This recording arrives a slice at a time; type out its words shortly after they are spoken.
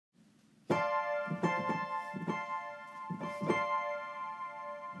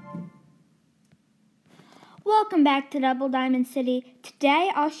Welcome back to Double Diamond City.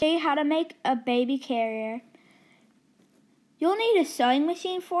 Today I'll show you how to make a baby carrier. You'll need a sewing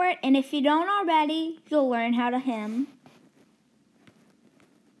machine for it, and if you don't already, you'll learn how to hem.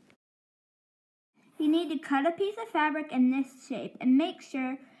 You need to cut a piece of fabric in this shape and make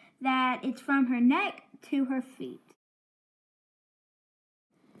sure that it's from her neck to her feet.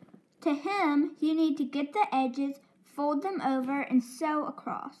 To hem, you need to get the edges, fold them over, and sew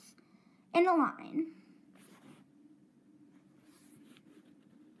across in a line.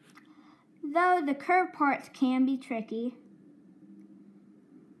 Though the curved parts can be tricky.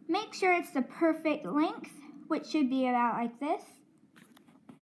 Make sure it's the perfect length, which should be about like this.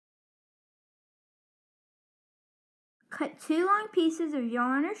 Cut 2 long pieces of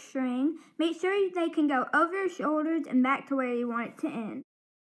yarn or string. Make sure they can go over your shoulders and back to where you want it to end.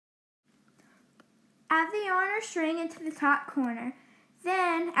 Add the yarn or string into the top corner.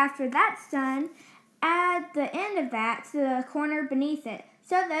 Then, after that's done, add the end of that to the corner beneath it.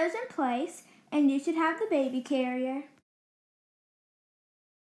 Sew those in place, and you should have the baby carrier.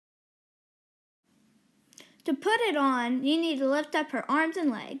 To put it on, you need to lift up her arms and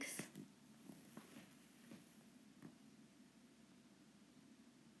legs.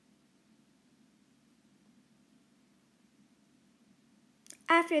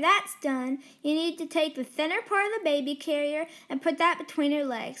 After that's done, you need to take the thinner part of the baby carrier and put that between her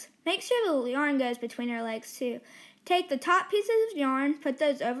legs. Make sure the yarn goes between her legs too. Take the top pieces of yarn, put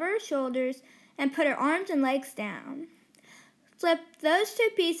those over her shoulders, and put her arms and legs down. Flip those 2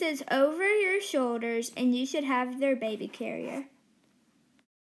 pieces over your shoulders and you should have their baby carrier.